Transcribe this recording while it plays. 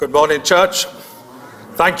Good morning, church.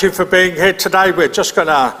 Thank you for being here today. We're just going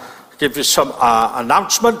to give you some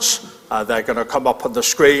announcements. They're going to come up on the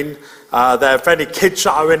screen. There are any kids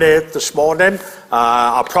that are in here this morning,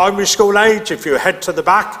 are primary school age. If you head to the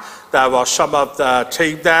back, there are some of the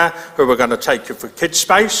team there who are going to take you for kids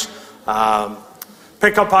space.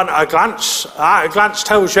 Pick up on a glance. A glance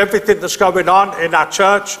tells you everything that's going on in our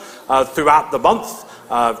church throughout the month.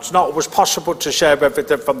 It's not always possible to share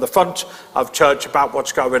everything from the front of church about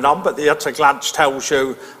what's going on, but the at a glance tells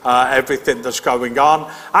you everything that's going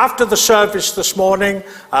on. After the service this morning,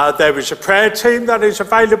 there is a prayer team that is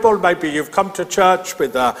available. Maybe you've come to church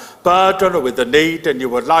with a burden or with a need and you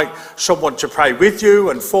would like someone to pray with you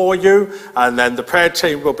and for you, and then the prayer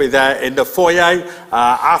team will be there in the foyer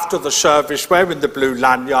after the service, wearing the blue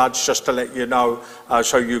lanyards, just to let you know,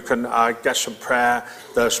 so you can get some prayer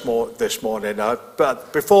this morning.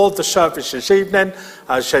 But before the service this evening,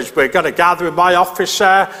 says we're going to gather in my office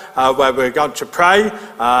there, where we're going to pray.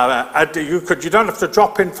 And you don't have to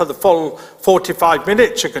drop in for the full 45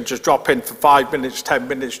 minutes. You can just drop in for 5 minutes, 10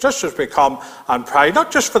 minutes, just as we come and pray,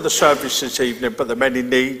 not just for the service this evening, but the many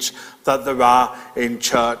needs that there are in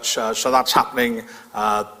church. So that's happening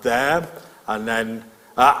there. And then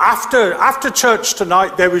after church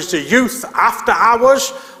tonight, there is the youth after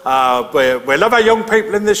hours. We love our young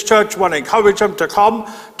people in this church. We want to encourage them to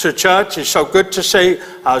come to church. It's so good to see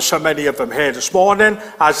so many of them here this morning.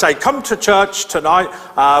 As they come to church tonight,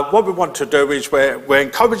 what we want to do is we're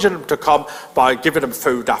encouraging them to come by giving them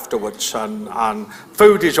food afterwards. And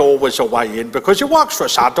food is always a way in, because it works for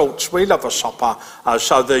us adults. We love a supper.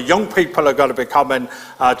 So the young people are going to be coming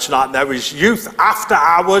tonight. There is youth after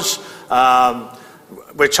hours,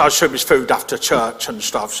 which I assume is food after church and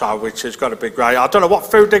stuff, so which is going to be great. I don't know what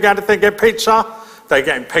food they're going to think. Get pizza? They're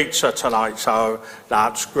getting pizza tonight, so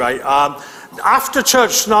that's great. After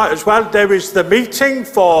church tonight as well, there is the meeting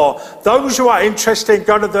for those who are interested in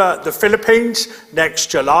going to the Philippines next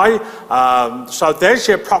July. So there's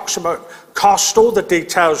the approximate cost. All the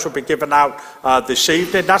details will be given out this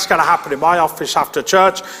evening. That's going to happen in my office after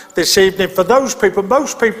church this evening. For those people,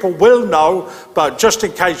 most people will know, but just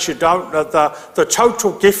in case you don't, that the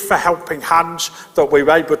total gift for Helping Hands that we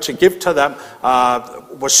were able to give to them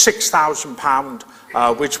was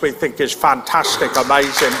 £6,000, which we think is fantastic,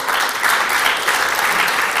 amazing.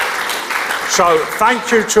 So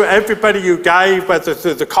thank you to everybody who gave, whether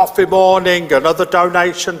through the coffee morning and other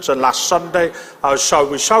donations and last Sunday.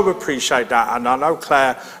 So we so appreciate that, and I know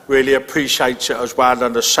Claire really appreciates it as well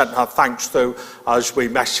and has sent her thanks through as we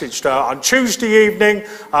messaged her. On Tuesday evening,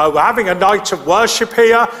 we're having a night of worship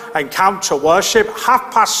here, Encounter Worship,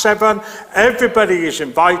 7:30. Everybody is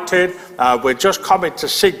invited. We're just coming to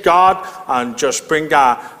seek God and just bring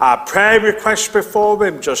our prayer requests before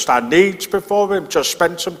Him, just our needs before Him, just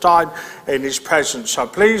spend some time in His presence. So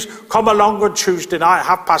please come along on Tuesday night,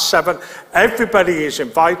 7:30. Everybody is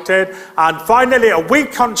invited. And finally, a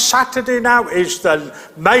week on Saturday now is the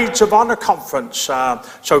Maids of Honor Conference.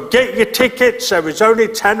 So get your tickets. There is only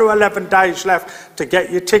 10 or 11 days left to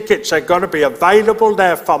get your tickets. They're going to be available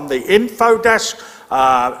there from the info desk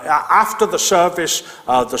after the service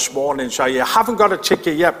this morning. So you haven't got a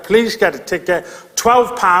ticket yet, please get a ticket.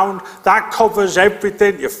 £12, that covers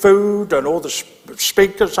everything, your food and all the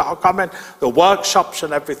speakers that are coming, the workshops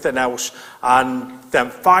and everything else. And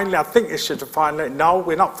then finally, I think this is the final, no,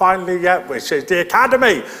 we're not finally yet, which is the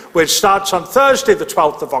Academy, which starts on Thursday the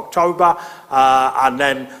 12th of October. And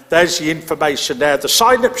then there's the information there. The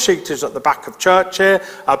sign-up sheet is at the back of church here.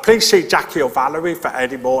 Please see Jackie or Valerie for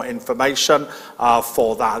any more information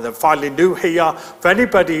for that. And then finally, new here, for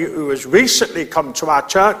anybody who has recently come to our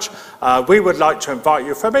church, we would like to invite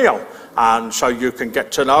you for a meal. And so you can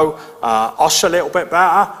get to know us a little bit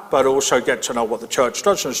better, but also get to know what the church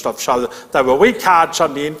does and stuff. So there were wee cards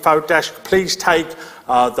on the info desk. Please take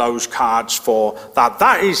those cards for that.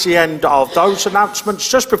 That is the end of those announcements.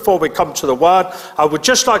 Just before we come to the word, I would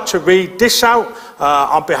just like to read this out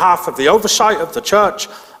on behalf of the oversight of the church.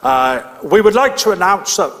 We would like to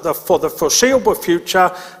announce that for the foreseeable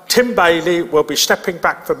future, Tim Bailey will be stepping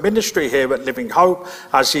back from ministry here at Living Hope,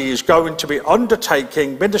 as he is going to be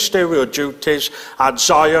undertaking ministerial duties at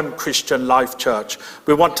Zion Christian Life Church.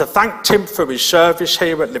 We want to thank Tim for his service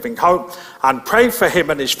here at Living Hope and pray for him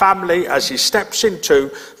and his family as he steps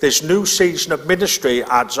into this new season of ministry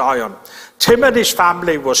at Zion. Tim and his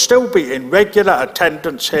family will still be in regular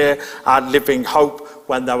attendance here at Living Hope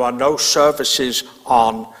when there are no services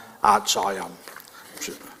on at Zion.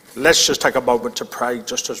 Let's just take a moment to pray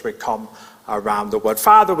just as we come around the word.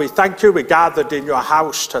 Father, we thank you. We gathered in your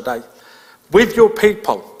house today with your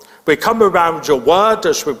people. We come around your word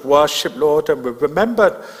as we worship, Lord, and we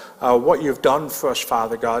remembered what you've done for us,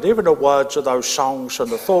 Father God. Even the words of those songs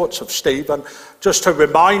and the thoughts of Stephen, just to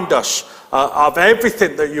remind us of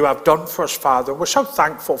everything that you have done for us, Father. We're so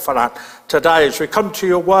thankful for that today. As we come to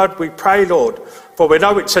your word, we pray, Lord, for we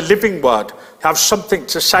know it's a living word. You have something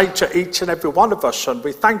to say to each and every one of us, and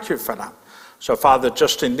we thank you for that. So, Father,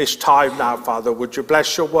 just in this time now, Father, would you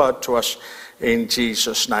bless your word to us in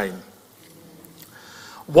Jesus' name.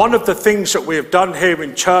 One of the things that we have done here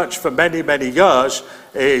in church for many, many years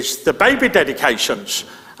is the baby dedications.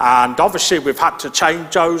 And obviously we've had to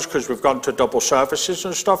change those because we've gone to double services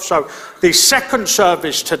and stuff. So the second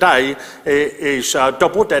service today is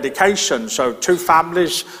double dedication. So 2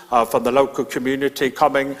 families from the local community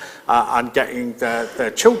coming and getting their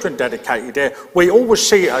children dedicated here. We always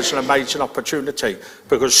see it as an amazing opportunity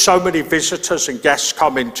because so many visitors and guests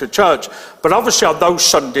come into church. But obviously on those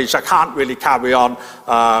Sundays I can't really carry on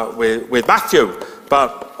with Matthew.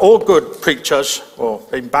 But all good preachers, or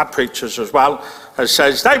even bad preachers as well,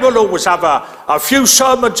 says they will always have a few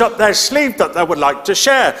sermons up their sleeve that they would like to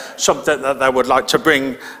share, something that they would like to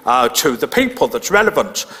bring to the people that's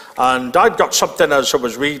relevant. And I'd got something as I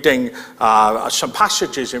was reading some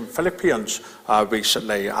passages in Philippians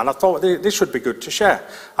recently, and I thought this would be good to share.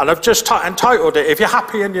 And I've just entitled it, If You're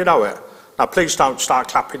Happy and You Know It. Now please don't start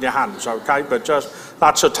clapping your hands, okay? But just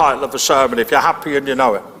that's the title of the sermon, If You're Happy and You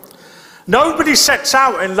Know It. Nobody sets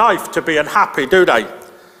out in life to be unhappy, do they?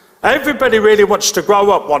 Everybody really wants to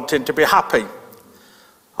grow up wanting to be happy.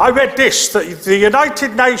 I read this, that the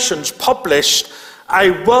United Nations published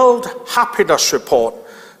a World Happiness Report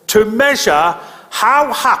to measure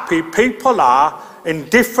how happy people are in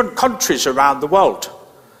different countries around the world.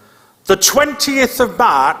 The 20th of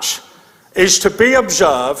March is to be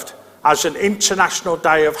observed as an International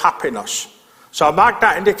Day of Happiness. So mark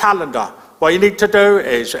that in your calendar. What you need to do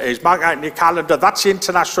is mark that in your calendar. That's the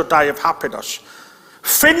International Day of Happiness.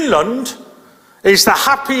 Finland is the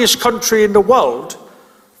happiest country in the world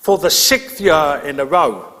for the 6th year in a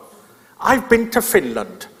row. I've been to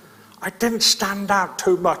Finland. I didn't stand out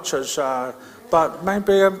too much as, but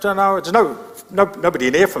maybe, I don't know, there's nobody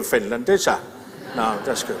in here from Finland, is there? No,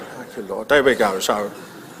 that's good. Thank you, Lord. There we go. So,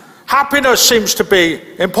 happiness seems to be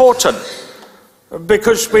important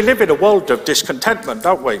because we live in a world of discontentment,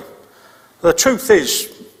 don't we? The truth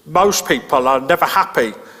is, most people are never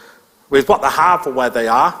happy with what they have or where they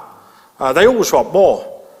are. They always want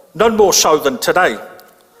more, none more so than today.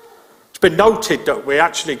 It's been noted that we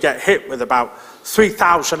actually get hit with about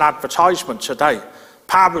 3,000 advertisements a day.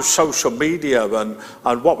 Power of social media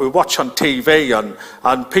and what we watch on TV,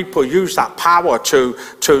 and people use that power to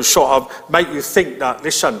sort of make you think that,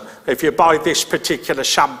 listen, if you buy this particular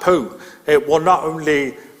shampoo, it will not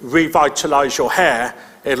only revitalise your hair,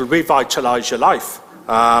 it'll revitalise your life.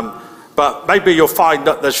 But maybe you'll find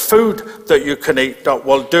that there's food that you can eat that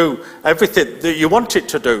will do everything that you want it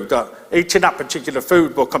to do, that eating that particular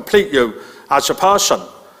food will complete you as a person.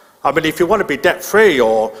 I mean, if you want to be debt-free,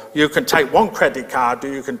 or you can take 1 credit card,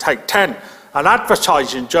 or you can take 10. And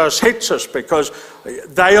advertising just hits us because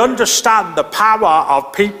they understand the power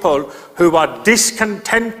of people who are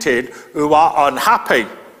discontented, who are unhappy.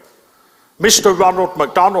 Mr. Ronald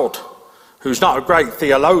McDonald, who's not a great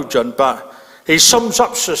theologian, but he sums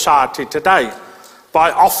up society today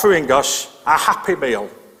by offering us a happy meal.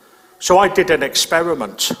 So I did an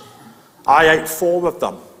experiment. I ate 4 of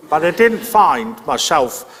them, but I didn't find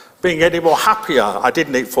myself being any more happier. I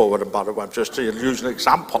didn't eat 4 of them, by the way, just to use an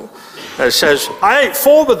example. It says, I ate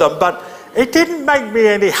 4 of them, but it didn't make me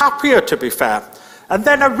any happier, to be fair. And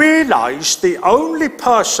then I realised the only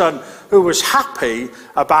person who was happy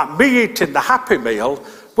about me eating the happy meal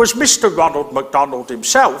was Mr. Ronald McDonald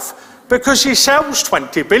himself, because he sells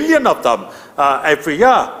 20 billion of them every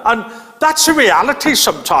year. And that's a reality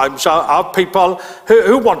sometimes of people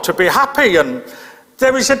who want to be happy, and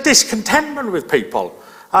there is a discontentment with people.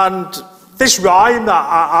 And this rhyme,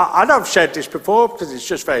 I know I've shared this before because it's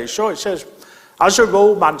just very short. It says, as a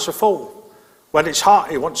rule, man's a fool. When it's hot,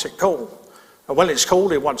 he wants it cool. And when it's cool,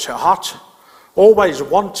 he wants it hot. Always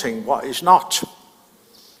wanting what is not.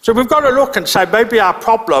 So we've got to look and say, maybe our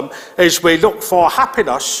problem is we look for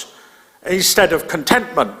happiness instead of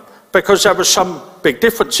contentment, because there are some big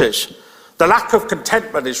differences. The lack of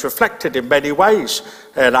contentment is reflected in many ways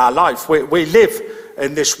in our life. We live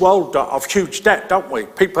in this world of huge debt, don't we?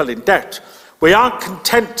 People in debt. We aren't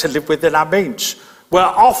content to live within our means. We're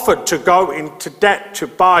offered to go into debt to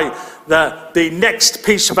buy the next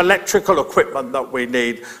piece of electrical equipment that we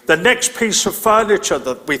need, the next piece of furniture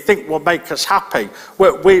that we think will make us happy.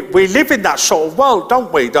 We live in that sort of world,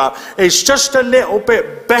 don't we? That it's just a little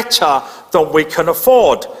bit better than we can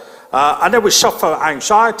afford. And then we suffer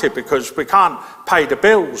anxiety because we can't pay the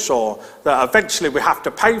bills, or that eventually we have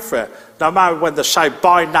to pay for it. No matter when they say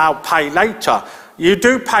buy now, pay later, you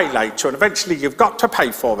do pay later, and eventually you've got to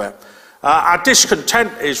pay for it. Our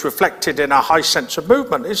discontent is reflected in our high sense of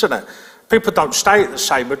movement, isn't it? People don't stay at the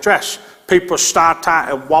same address. People start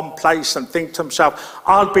out in one place and think to themselves,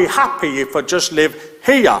 I'll be happy if I just live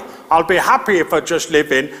here. I'll be happy if I just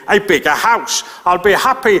live in a bigger house. I'll be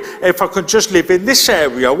happy if I can just live in this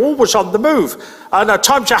area, always on the move. And at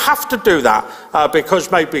times you have to do that because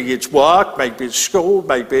maybe it's work, maybe it's school,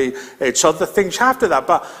 maybe it's other things. You have to do that.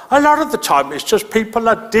 But a lot of the time it's just people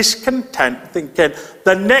are discontent, thinking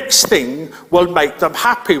the next thing will make them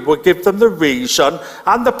happy, will give them the reason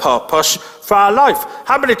and the purpose for our life.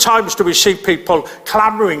 How many times do we see people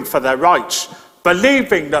clamouring for their rights,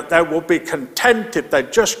 believing that they will be content if they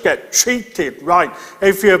just get treated right?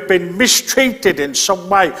 If you have been mistreated in some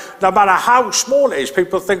way, no matter how small it is,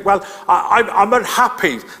 people think, well, I'm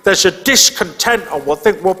unhappy. There's a discontent and will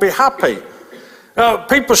think we'll be happy.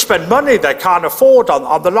 People spend money they can't afford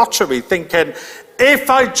on the lottery, thinking, if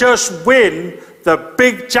I just win the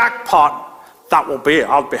big jackpot, that will be it,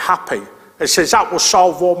 I'll be happy. It says that will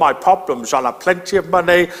solve all my problems. I'll have plenty of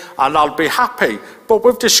money and I'll be happy. But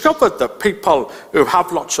we've discovered that people who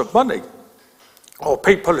have lots of money, or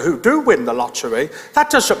people who do win the lottery, that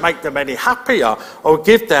doesn't make them any happier or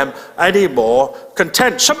give them any more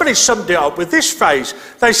content. Somebody summed it up with this phrase.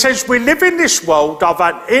 They says, we live in this world of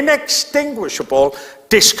an inextinguishable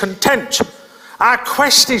discontent. Our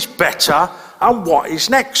quest is better, and what is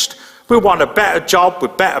next? We want a better job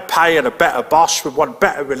with better pay and a better boss. We want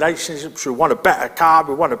better relationships. We want a better car.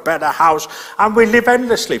 We want a better house. And we live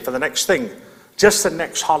endlessly for the next thing. Just the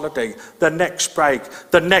next holiday, the next break,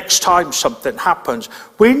 the next time something happens.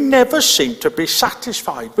 We never seem to be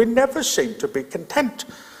satisfied. We never seem to be content.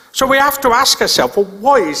 So we have to ask ourselves, well,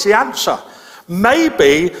 what is the answer?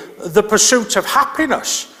 Maybe the pursuit of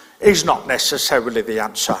happiness is not necessarily the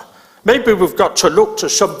answer. Maybe we've got to look to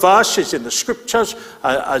some verses in the scriptures,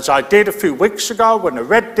 as I did a few weeks ago when I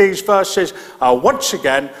read these verses once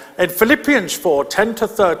again in Philippians 4, 10 to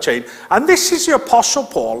 13. And this is the Apostle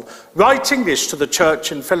Paul writing this to the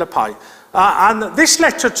church in Philippi. And this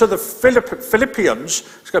letter to the Philippians,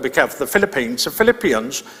 it's got to be careful, the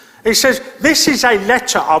Philippians, he says, this is a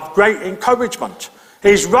letter of great encouragement.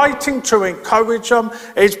 He's writing to encourage them.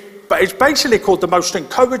 It's basically called the most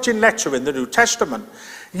encouraging letter in the New Testament.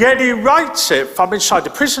 Yet he writes it from inside the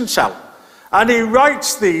prison cell. And he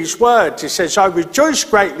writes these words. He says, I rejoice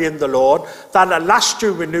greatly in the Lord that at last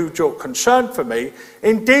you renewed your concern for me.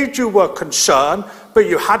 Indeed, you were concerned, but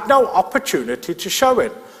you had no opportunity to show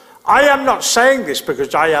it. I am not saying this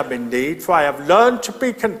because I am in need, for I have learned to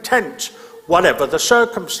be content, whatever the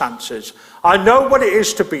circumstances. I know what it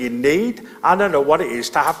is to be in need, and I know what it is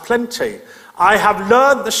to have plenty. I have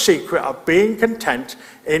learned the secret of being content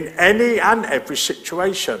in any and every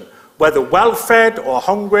situation, whether well-fed or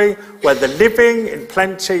hungry, whether living in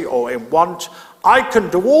plenty or in want. I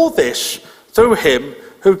can do all this through him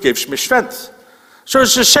who gives me strength. So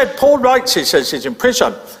as I said, Paul writes, he says he's in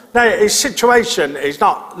prison. Now, his situation is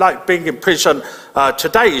not like being in prison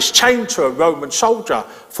today. He's chained to a Roman soldier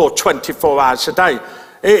for 24 hours a day.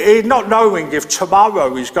 He's not knowing if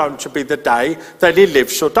tomorrow is going to be the day that he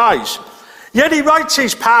lives or dies. Yet he writes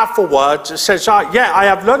these powerful words that says, I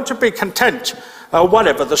have learned to be content,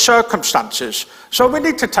 whatever the circumstances. So we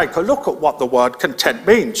need to take a look at what the word content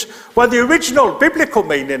means. Well, the original biblical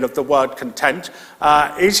meaning of the word content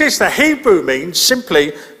is the Hebrew means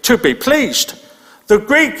simply to be pleased. The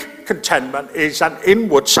Greek contentment is an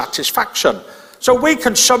inward satisfaction. So we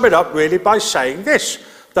can sum it up really by saying this,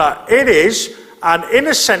 that it is an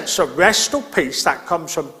inner sense of rest or peace that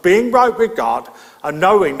comes from being right with God and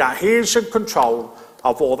knowing that he is in control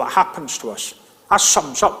of all that happens to us. That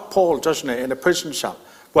sums up Paul, doesn't it, in a prison cell,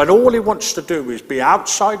 when all he wants to do is be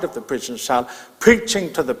outside of the prison cell,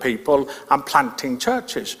 preaching to the people and planting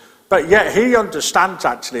churches. But yet he understands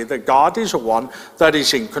actually that God is the one that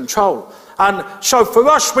is in control. And so for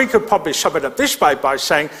us, we could probably sum it up this way by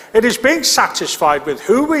saying it is being satisfied with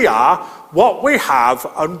who we are, what we have,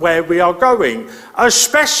 and where we are going,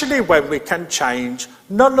 especially when we can change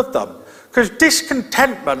none of them. Because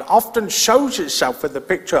discontentment often shows itself in the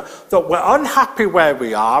picture that we're unhappy where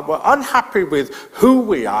we are, we're unhappy with who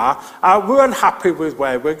we are, we're unhappy with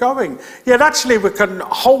where we're going. Yet actually we can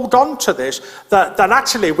hold on to this, that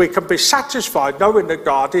actually we can be satisfied knowing that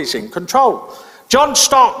God is in control. John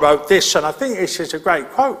Stott wrote this, and I think this is a great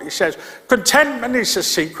quote. He says, contentment is the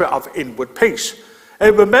secret of inward peace.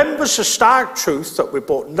 It remembers the stark truth that we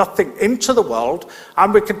brought nothing into the world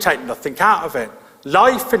and we can take nothing out of it.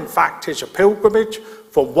 Life, in fact, is a pilgrimage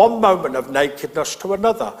from one moment of nakedness to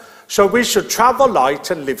another. So we should travel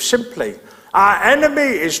light and live simply. Our enemy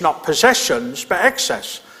is not possessions, but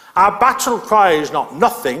excess. Our battle cry is not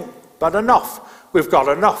nothing, but enough. We've got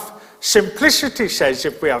enough. Simplicity says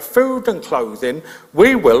if we have food and clothing,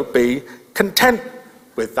 we will be content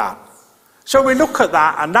with that. So we look at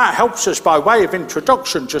that, and that helps us by way of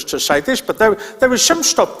introduction just to say this, but there is some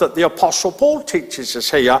stuff that the Apostle Paul teaches us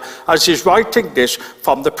here as he's writing this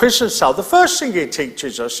from the prison cell. The first thing he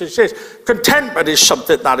teaches us is this: contentment is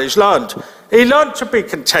something that is learned. He learned to be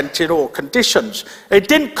content in all conditions. It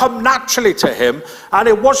didn't come naturally to him, and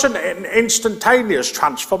it wasn't an instantaneous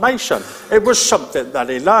transformation. It was something that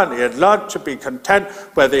he learned. He had learned to be content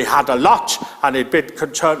whether he had a lot, and he'd been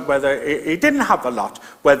content whether he didn't have a lot,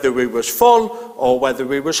 whether he was full or whether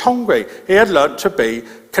he was hungry. He had learned to be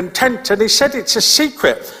content, and he said it's a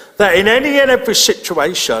secret that in any and every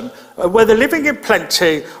situation, whether living in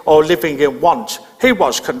plenty or living in want, he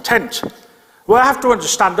was content. We have to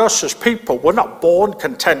understand us as people, we're not born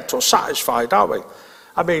content or satisfied, are we?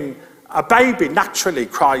 I mean, a baby naturally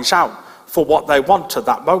cries out for what they want at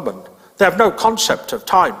that moment. They have no concept of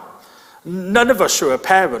time. None of us who are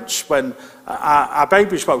parents, when our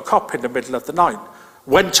babies woke up in the middle of the night,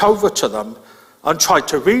 went over to them and tried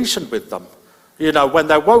to reason with them. You know, when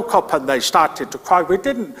they woke up and they started to cry, we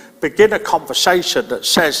didn't begin a conversation that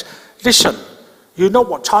says, listen, you know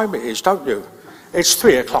what time it is, don't you? It's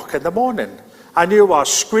 3 o'clock in the morning. And you are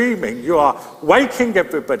screaming, you are waking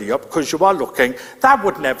everybody up because you are looking. That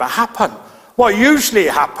would never happen. What usually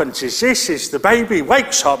happens is this, is the baby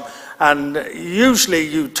wakes up, and usually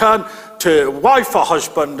you turn to wife or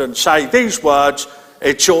husband and say these words: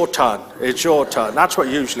 it's your turn, it's your turn. That's what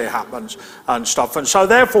usually happens and stuff. And so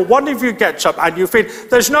therefore one of you gets up and you feel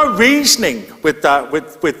there's no reasoning with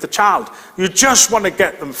the child. You just want to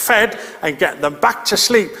get them fed and get them back to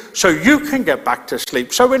sleep so you can get back to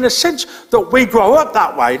sleep. So in a sense that we grow up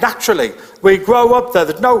that way, naturally. We grow up there,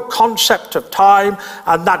 there's no concept of time,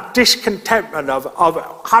 and that discontentment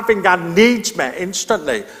of having our needs met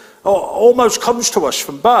instantly almost comes to us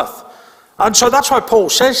from birth. And so that's why Paul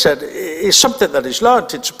says that it's something that he's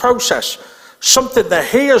learned. It's a process, something that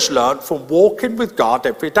he has learned from walking with God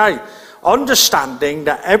every day, understanding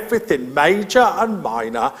that everything major and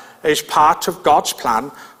minor is part of God's plan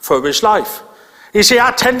for his life. You see,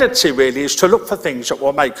 our tendency really is to look for things that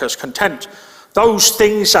will make us content, those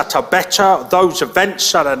things that are better, those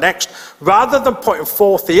events that are next, rather than putting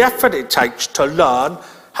forth the effort it takes to learn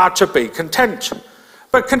how to be content.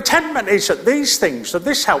 But contentment isn't these things, and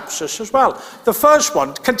this helps us as well. The first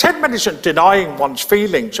one, contentment isn't denying one's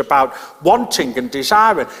feelings about wanting and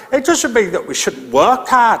desiring. It doesn't mean that we shouldn't work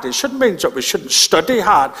hard. It shouldn't mean that we shouldn't study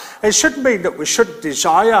hard. It shouldn't mean that we shouldn't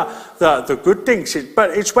desire the good things. But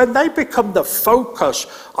it's when they become the focus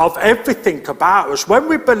of everything about us, when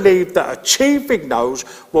we believe that achieving those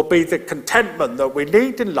will be the contentment that we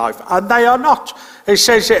need in life, and they are not. It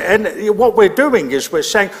says, and what we're doing is we're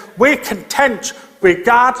saying we're content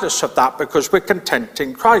regardless of that because we're content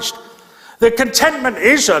in Christ. The contentment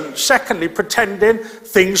isn't, secondly, pretending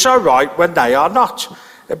things are right when they are not.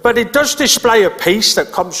 But it does display a peace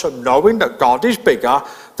that comes from knowing that God is bigger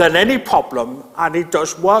than any problem, and he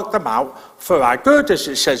does work them out for our good, as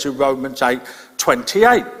it says in Romans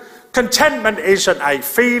 8:28. Contentment isn't a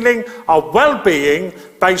feeling of well-being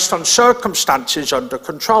based on circumstances under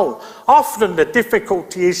control. Often the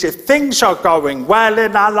difficulty is if things are going well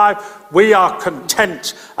in our life, we are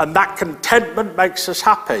content, and that contentment makes us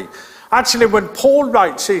happy. Actually, when Paul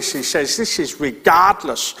writes this, he says this is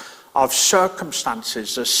regardless of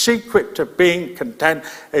circumstances. The secret to being content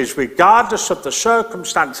is regardless of the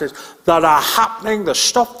circumstances that are happening, the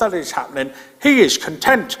stuff that is happening, he is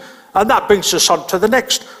content. And that brings us on to the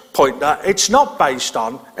next point, that it's not based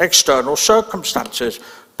on external circumstances,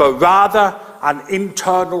 but rather an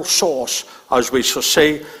internal source, as we shall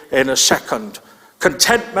see in a second.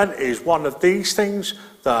 Contentment is one of these things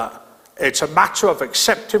that it's a matter of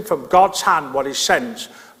accepting from God's hand what he sends,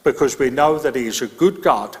 because we know that he is a good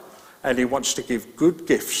God and he wants to give good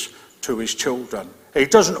gifts to his children. He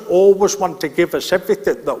doesn't always want to give us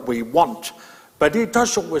everything that we want, but he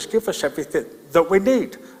does always give us everything that we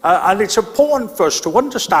need. And it's important for us to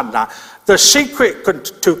understand that. The secret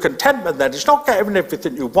to contentment then is not getting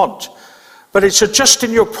everything you want, but it's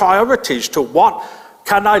adjusting your priorities to what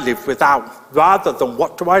can I live without, rather than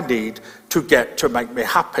what do I need to get to make me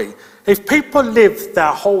happy. If people live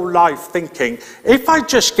their whole life thinking, if I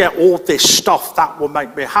just get all this stuff, that will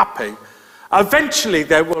make me happy, eventually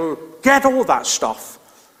they will get all that stuff,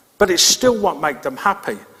 but it still won't make them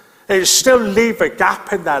happy. It still leave a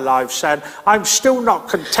gap in their lives saying, I'm still not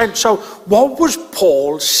content. So what was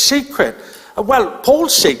Paul's secret? Well,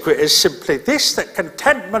 Paul's secret is simply this, that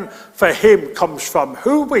contentment for him comes from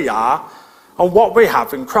who we are and what we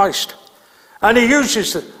have in Christ. And he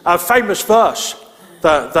uses a famous verse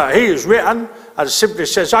that he has written and simply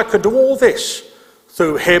says, I can do all this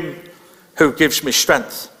through him who gives me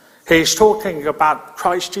strength. He's talking about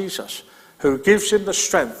Christ Jesus, who gives him the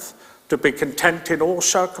strength to be content in all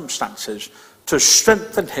circumstances, to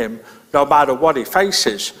strengthen him no matter what he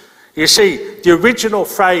faces. You see, the original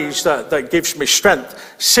phrase that gives me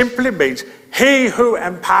strength simply means he who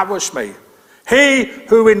empowers me, he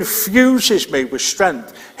who infuses me with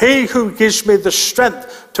strength, he who gives me the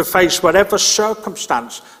strength to face whatever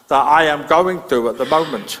circumstance that I am going through at the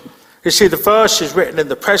moment. You see, the verse is written in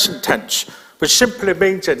the present tense, which simply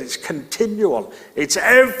means that it's continual. It's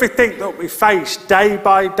everything that we face day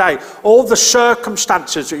by day. All the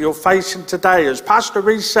circumstances that you're facing today. As Pastor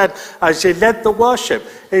Reese said as he led the worship,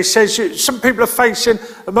 he says some people are facing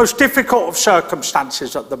the most difficult of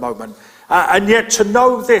circumstances at the moment. And yet to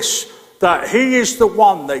know this, that he is the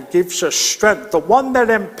one that gives us strength, the one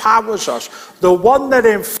that empowers us, the one that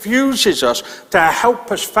infuses us to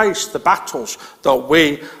help us face the battles that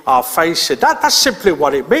we are facing. That's simply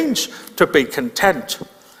what it means to be content.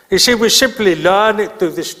 You see, we simply learn it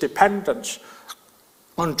through this dependence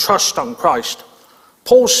and trust on Christ.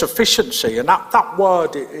 Paul's sufficiency, and that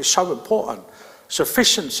word is so important,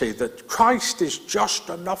 sufficiency, that Christ is just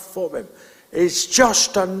enough for him. It's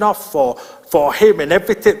just enough for him in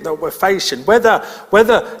everything that we're facing.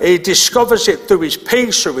 Whether he discovers it through his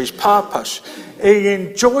peace or his purpose, he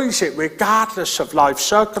enjoys it regardless of life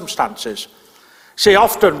circumstances. See,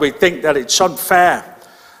 often we think that it's unfair.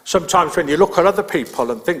 Sometimes when you look at other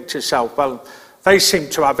people and think to yourself, well, they seem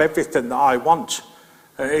to have everything that I want.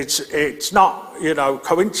 It's not,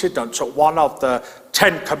 coincidence that one of the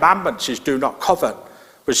 10 commandments is do not covet.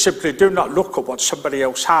 We simply do not look at what somebody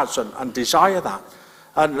else has and desire that.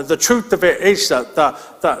 And the truth of it is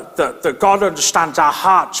that God understands our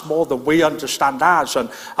hearts more than we understand ours. And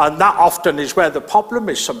that often is where the problem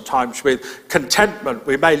is sometimes with contentment.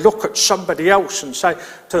 We may look at somebody else and say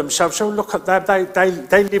to themselves, oh, look at them,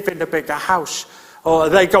 they live in a bigger house, or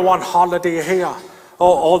they go on holiday here.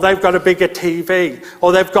 Or they've got a bigger TV,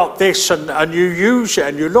 or they've got this, and you use it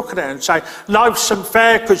and you look at it and say, life's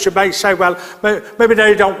unfair, because you may say, well, maybe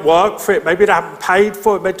they don't work for it, maybe they haven't paid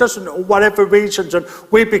for it, but it doesn't, whatever reasons, and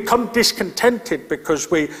we become discontented because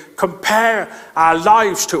we compare our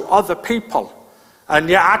lives to other people. And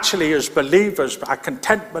yet actually as believers, our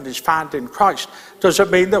contentment is found in Christ. Doesn't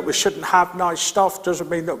mean that we shouldn't have nice stuff, doesn't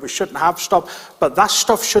mean that we shouldn't have stuff, but that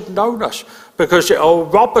stuff shouldn't own us, because it will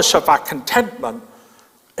rob us of our contentment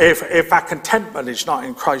if our contentment is not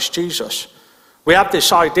in Christ Jesus. We have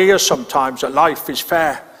this idea sometimes that life is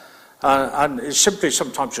fair, and it's simply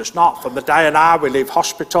sometimes just not. From the day and hour we leave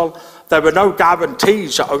hospital, there are no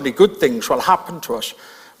guarantees that only good things will happen to us,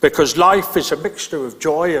 because life is a mixture of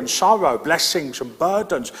joy and sorrow, blessings and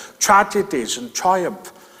burdens, tragedies and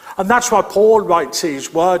triumph. And that's why Paul writes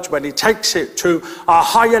these words when he takes it to a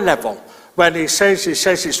higher level, when he says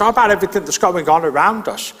it's not about everything that's going on around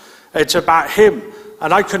us, it's about him.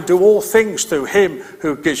 And I can do all things through him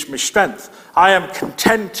who gives me strength. I am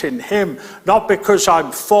content in him, not because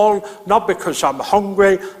I'm full, not because I'm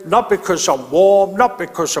hungry, not because I'm warm, not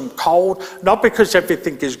because I'm cold, not because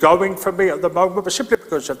everything is going for me at the moment, but simply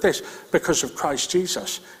because of this, because of Christ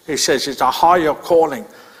Jesus. He says it's a higher calling.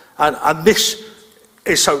 And this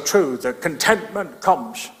is so true, that contentment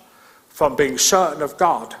comes from being certain of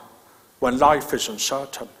God when life is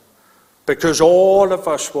uncertain. Because all of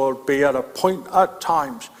us will be at a point at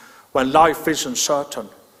times when life is uncertain.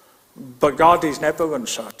 But God is never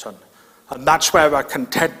uncertain. And that's where our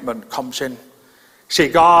contentment comes in. See,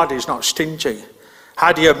 God is not stingy.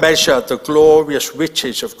 How do you measure the glorious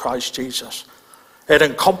riches of Christ Jesus? It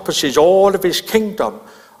encompasses all of his kingdom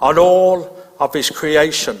and all of his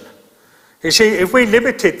creation. You see, if we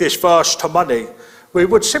limited this verse to money, we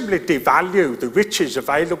would simply devalue the riches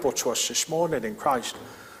available to us this morning in Christ.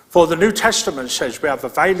 For the New Testament says we have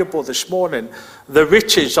available this morning the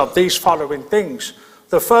riches of these following things.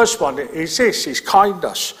 The first one is this, is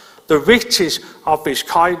kindness. The riches of his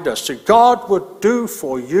kindness. That God would do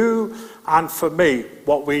for you and for me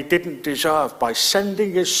what we didn't deserve by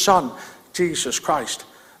sending his Son, Jesus Christ.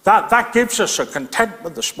 That gives us a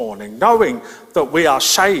contentment this morning, knowing that we are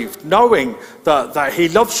saved, knowing that he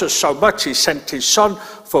loves us so much, he sent his Son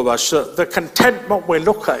for us. The contentment we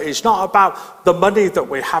look at is not about the money that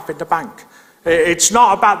we have in the bank. It's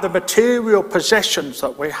not about the material possessions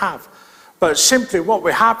that we have, but simply what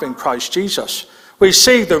we have in Christ Jesus. We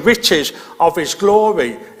see the riches of his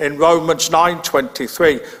glory in Romans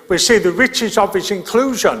 9:23. We see the riches of his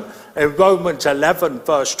inclusion in Romans 11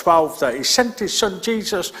 verse 12, that he sent his son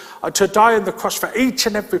Jesus to die on the cross for each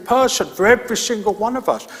and every person, for every single one of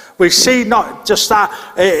us. We see not just that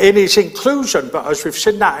in his inclusion, but as we've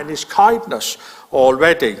seen that in his kindness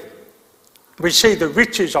already. We see the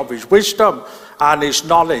riches of his wisdom and his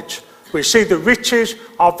knowledge. We see the riches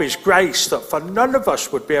of his grace, that for none of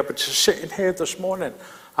us would be able to sit in here this morning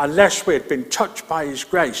unless we had been touched by his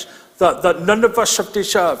grace, that none of us have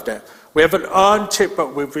deserved it. We haven't earned it,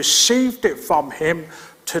 but we've received it from him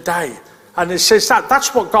today. And it says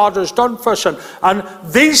that's what God has done for us. And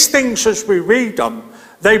these things, as we read them,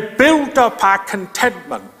 they build up our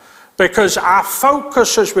contentment, because our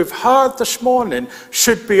focus, as we've heard this morning,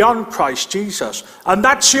 should be on Christ Jesus. And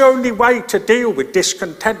that's the only way to deal with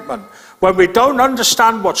discontentment. When we don't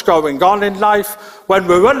understand what's going on in life, when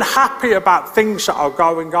we're unhappy about things that are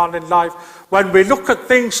going on in life, when we look at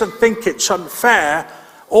things and think it's unfair,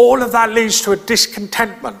 all of that leads to a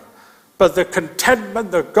discontentment. But the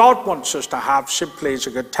contentment that God wants us to have simply is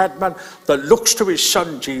a contentment that looks to his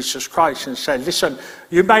son Jesus Christ and says, listen,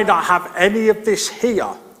 you may not have any of this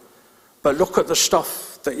here, but look at the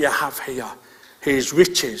stuff that you have here. His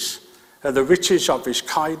riches, and the riches of his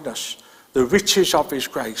kindness, the riches of his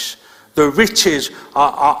grace, the riches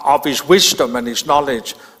of his wisdom and his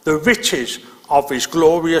knowledge, the riches of his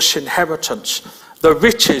glorious inheritance, the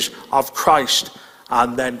riches of Christ.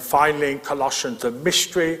 And then finally in Colossians, the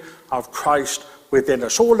mystery of Christ within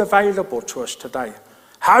us, all available to us today.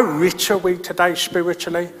 How rich are we today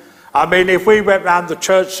spiritually? I mean, if we went around the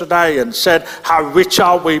church today and said, how rich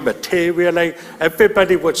are we materially,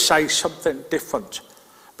 everybody would say something different.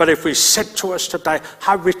 But if we said to us today,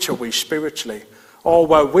 how rich are we spiritually? Oh,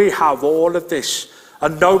 well, we have all of this,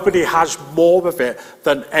 and nobody has more of it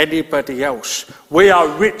than anybody else. We are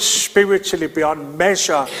rich spiritually beyond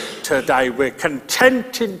measure today. We're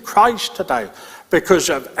content in Christ today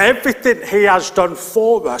because of everything he has done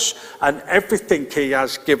for us and everything he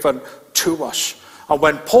has given to us. And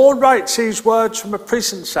when Paul writes these words from a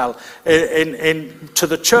prison cell to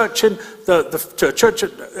the church in the church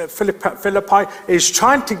at Philippi, he's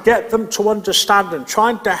trying to get them to understand and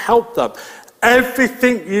trying to help them.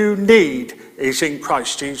 Everything you need is in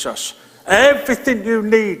Christ Jesus. Everything you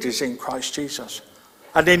need is in Christ Jesus.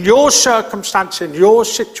 And in your circumstance, in your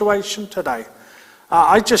situation today,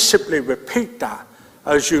 I just simply repeat that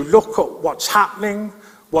as you look at what's happening,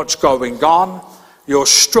 what's going on, your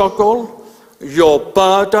struggle, your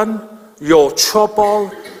burden, your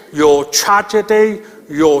trouble, your tragedy,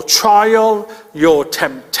 your trial, your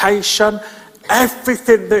temptation,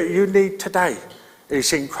 everything that you need today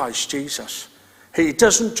is in Christ Jesus. He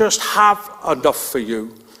doesn't just have enough for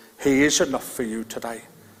you, he is enough for you today.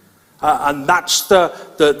 And that's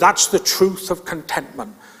the truth of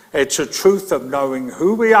contentment. It's a truth of knowing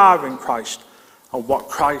who we are in Christ and what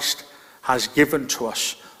Christ has given to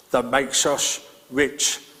us that makes us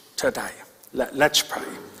rich today. Let's pray.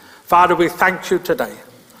 Father, we thank you today.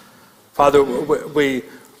 Father, we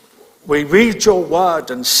read your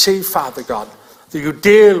word and see, Father God, that you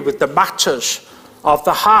deal with the matters of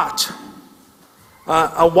the heart.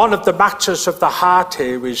 And one of the matters of the heart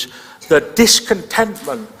here is the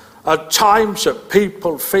discontentment at times that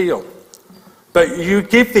people feel. But you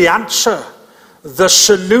give the answer, the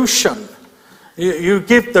solution. You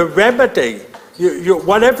give the remedy.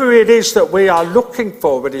 Whatever it is that we are looking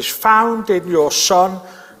for, it is found in your Son,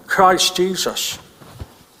 Christ Jesus.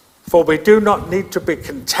 For we do not need to be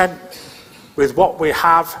content with what we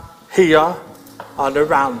have here and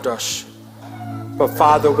around us. But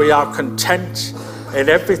Father, we are content in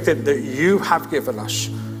everything that you have given us.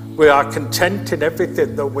 We are content in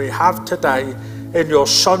everything that we have today in your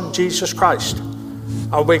Son, Jesus Christ.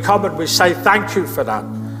 And we come and we say thank you for that.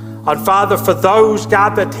 And Father, for those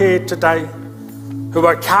gathered here today who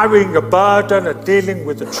are carrying a burden and dealing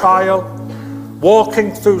with a trial,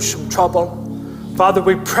 walking through some trouble, Father,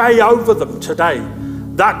 we pray over them today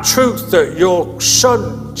that truth that your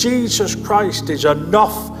Son, Jesus Christ, is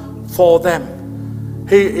enough for them.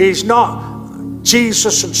 He's not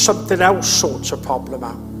Jesus and something else sorts a problem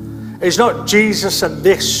out. It's not Jesus and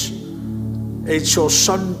this. It's your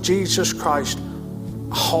Son, Jesus Christ,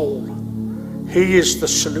 whole. He is the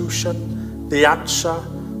solution, the answer,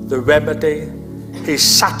 the remedy. He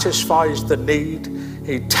satisfies the need.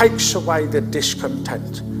 He takes away the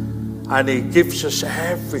discontent. And he gives us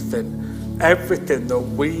everything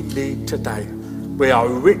that we need today. We are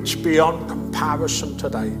rich beyond comparison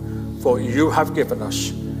today for you have given us.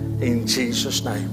 In Jesus' name.